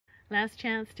Last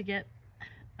chance to get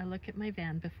a look at my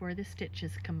van before the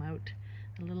stitches come out.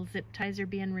 The little zip ties are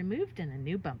being removed and a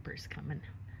new bumper's coming.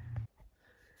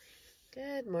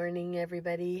 Good morning,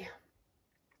 everybody.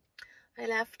 I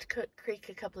left Cook Creek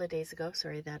a couple of days ago.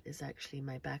 Sorry, that is actually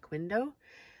my back window.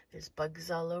 There's bugs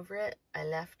all over it. I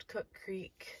left Cook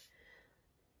Creek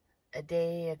a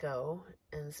day ago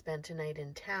and spent a night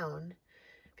in town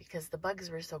because the bugs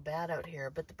were so bad out here.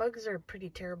 But the bugs are pretty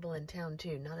terrible in town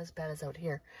too, not as bad as out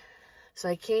here. So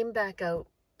I came back out.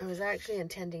 I was actually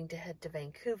intending to head to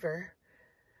Vancouver,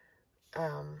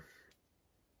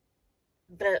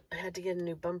 but I had to get a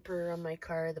new bumper on my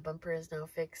car. The bumper is now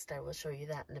fixed. I will show you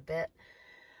that in a bit.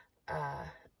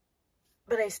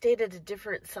 But I stayed at a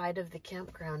different side of the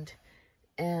campground,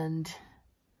 and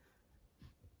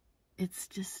it's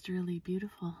just really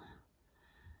beautiful.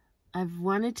 I've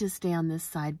wanted to stay on this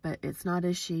side, but it's not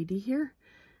as shady here.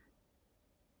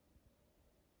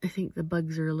 I think the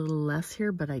bugs are a little less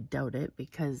here, but I doubt it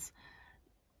because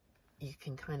you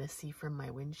can kind of see from my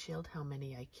windshield how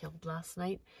many I killed last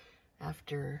night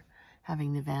after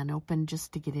having the van open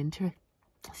just to get into it.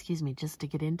 Excuse me, just to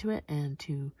get into it and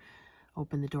to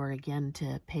open the door again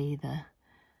to pay the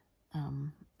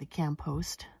camp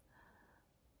host.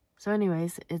 So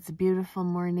anyways, it's a beautiful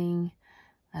morning.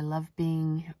 I love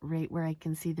being right where I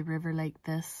can see the river like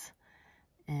this.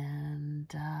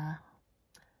 And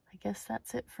I guess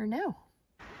that's it for now.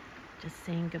 Just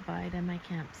saying goodbye to my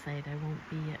campsite. I won't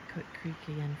be at Cook Creek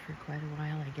again for quite a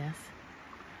while, I guess.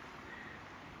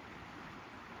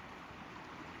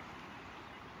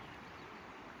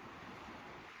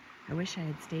 I wish I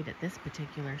had stayed at this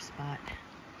particular spot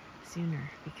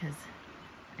sooner because,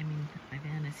 I mean, my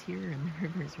van is here and the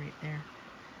river is right there.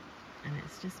 And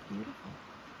it's just beautiful.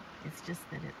 It's just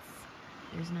that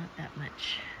there's not that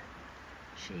much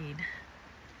shade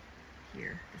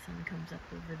here. The sun comes up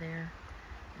over there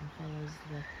and goes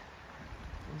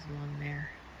along there.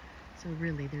 So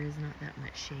really there is not that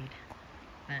much shade,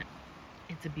 but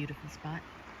it's a beautiful spot.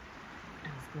 I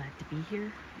was glad to be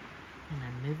here and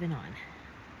I'm moving on.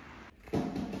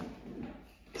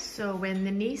 So when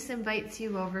the niece invites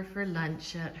you over for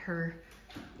lunch at her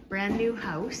brand new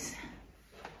house,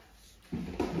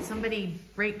 somebody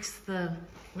breaks the,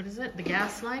 what is it, the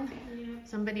gas line? Yeah.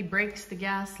 Somebody breaks the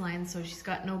gas line, so she's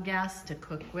got no gas to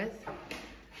cook with.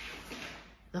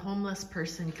 The homeless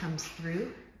person comes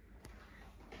through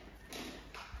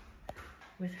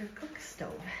with her cook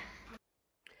stove.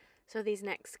 So these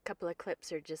next couple of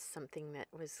clips are just something that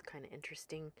was kind of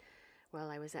interesting. While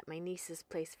I was at my niece's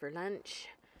place for lunch,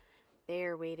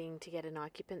 they're waiting to get an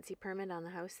occupancy permit on the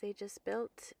house they just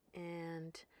built,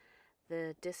 and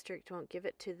the district won't give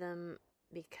it to them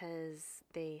because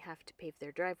they have to pave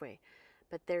their driveway.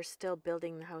 But they're still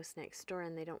building the house next door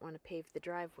and they don't want to pave the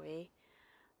driveway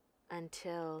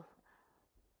until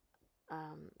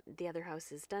the other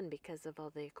house is done because of all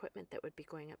the equipment that would be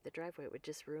going up the driveway. It would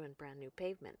just ruin brand new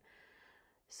pavement.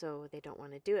 So they don't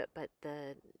want to do it, but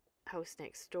the house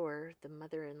next door, the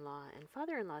mother-in-law and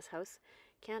father-in-law's house,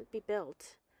 can't be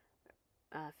built,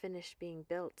 finished being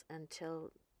built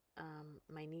until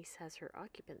my niece has her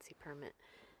occupancy permit.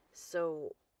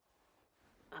 So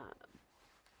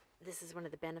this is one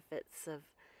of the benefits of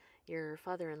your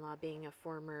father-in-law being a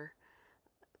former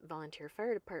volunteer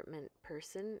fire department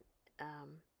person.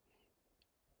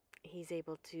 He's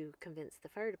able to convince the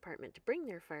fire department to bring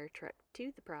their fire truck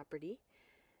to the property,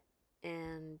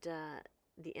 and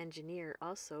the engineer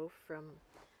also from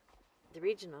the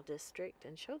regional district,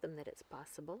 and show them that it's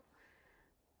possible.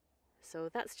 So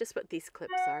that's just what these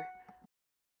clips are.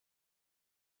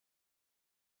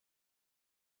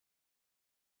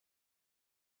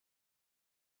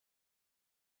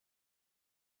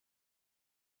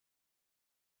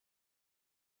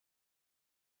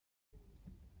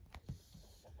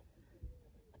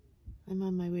 I'm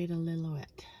on my way to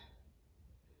Lillooet,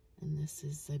 and this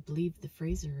is, I believe, the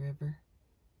Fraser River.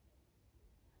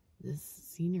 This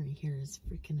scenery here is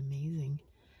freaking amazing.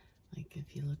 Like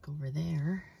if you look over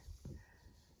there,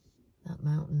 that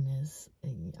mountain is,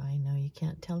 I know you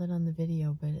can't tell it on the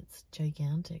video, but it's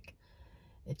gigantic.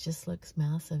 It just looks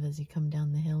massive as you come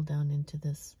down the hill down into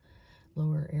this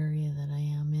lower area that I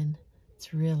am in.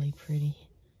 It's really pretty.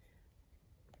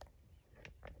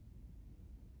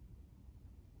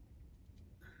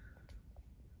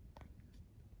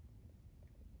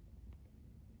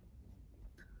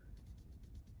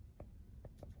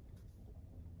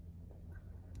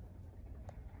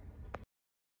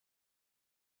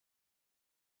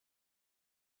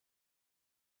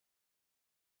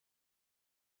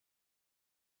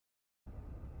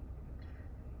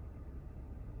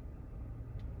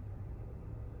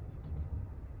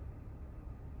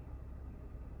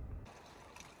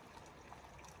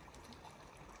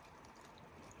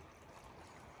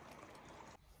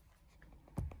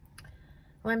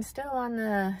 Well, I'm still on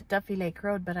the Duffy Lake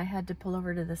Road, but I had to pull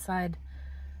over to the side.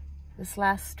 This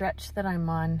last stretch that I'm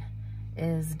on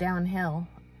is downhill,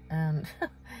 and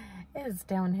it is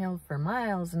downhill for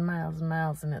miles and miles and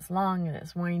miles, and it's long and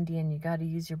it's windy, and you got to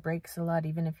use your brakes a lot,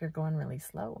 even if you're going really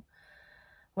slow.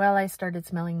 Well, I started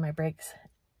smelling my brakes,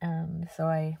 and so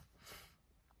I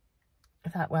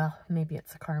thought, well, maybe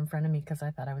it's a car in front of me, because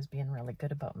I thought I was being really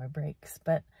good about my brakes,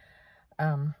 but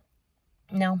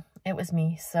no, it was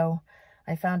me. So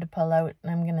I found a pull out,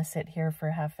 and I'm going to sit here for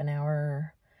half an hour,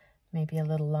 or maybe a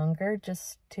little longer,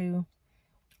 just to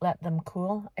let them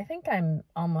cool. I think I'm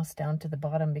almost down to the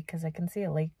bottom, because I can see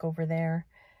a lake over there,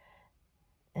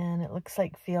 and it looks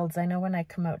like fields. I know when I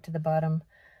come out to the bottom,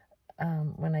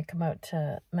 when I come out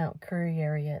to Mount Curry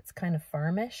area, it's kind of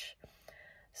farmish.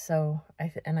 So, I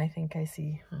think I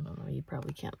see, I don't know, you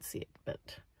probably can't see it,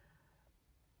 but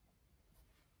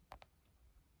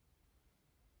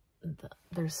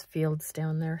there's fields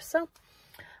down there. So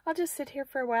I'll just sit here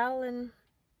for a while and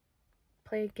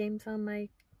play games on my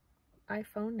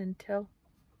iPhone until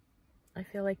I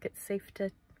feel like it's safe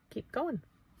to keep going.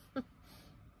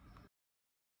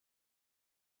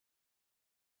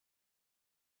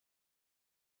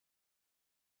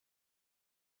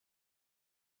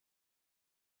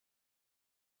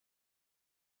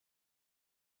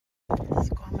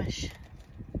 Squamish.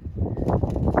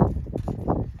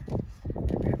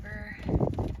 The river,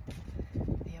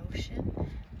 the ocean,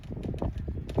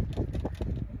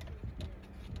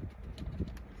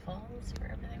 falls,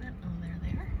 wherever they went. Oh, there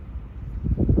they are.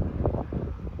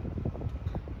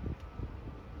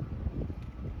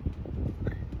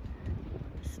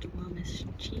 Squamish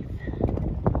Chief.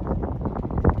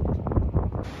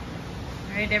 All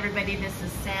right, everybody, this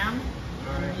is Sam.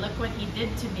 And look what he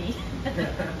did to me.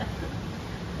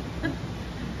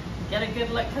 Get a good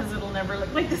look, because it'll never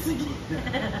look like this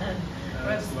again.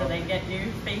 Whoops, did I get your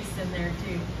face in there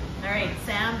too? All right,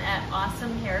 Sam at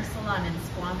Awesome Hair Salon in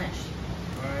Squamish.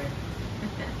 All right.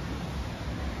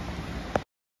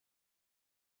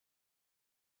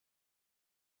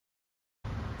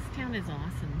 This town is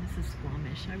awesome. This is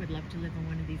Squamish. I would love to live in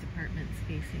one of these apartments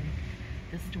facing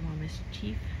the Squamish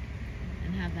Chief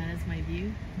and have that as my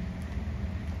view.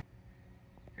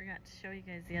 Forgot to show you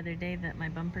guys the other day that my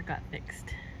bumper got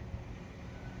fixed.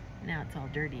 Now it's all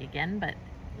dirty again, but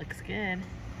looks good.